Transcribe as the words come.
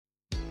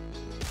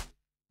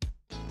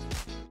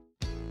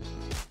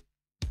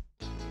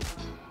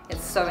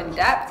so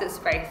in-depth, it's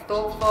very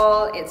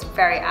thoughtful, it's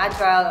very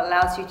agile, it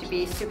allows you to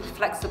be super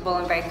flexible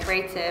and very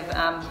creative.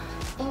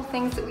 All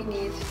things that we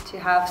need to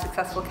have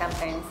successful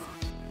campaigns.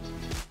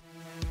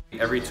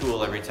 Every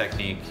tool, every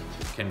technique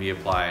can be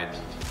applied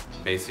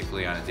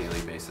basically on a daily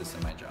basis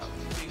in my job.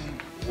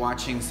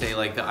 Watching, say,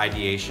 like the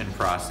ideation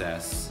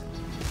process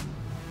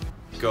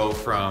go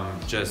from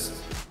just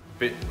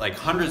like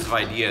hundreds of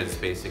ideas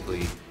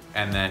basically,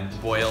 and then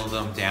boil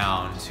them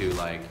down to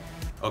like,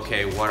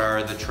 okay, what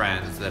are the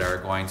trends that are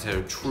going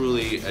to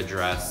truly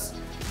address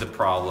the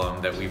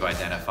problem that we've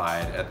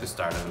identified at the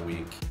start of the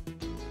week,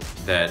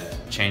 that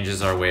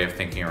changes our way of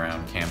thinking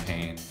around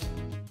campaign.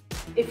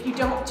 If you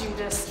don't do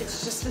this,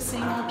 it's just the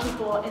same old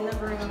people in the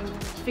room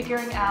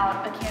figuring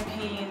out a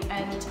campaign.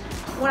 And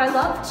what I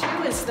love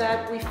too is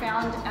that we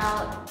found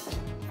out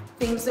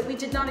things that we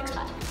did not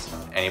expect.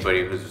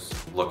 Anybody who's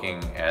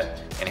looking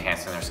at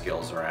enhancing their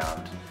skills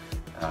around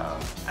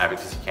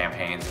advocacy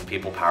campaigns and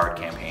people-powered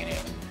campaigning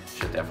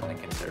should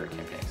definitely consider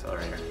Campaign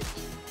Accelerator.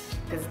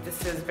 Because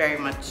this is very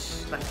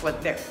much like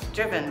what they're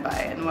driven by,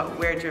 and what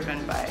we're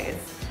driven by is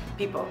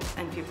people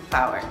and people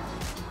power.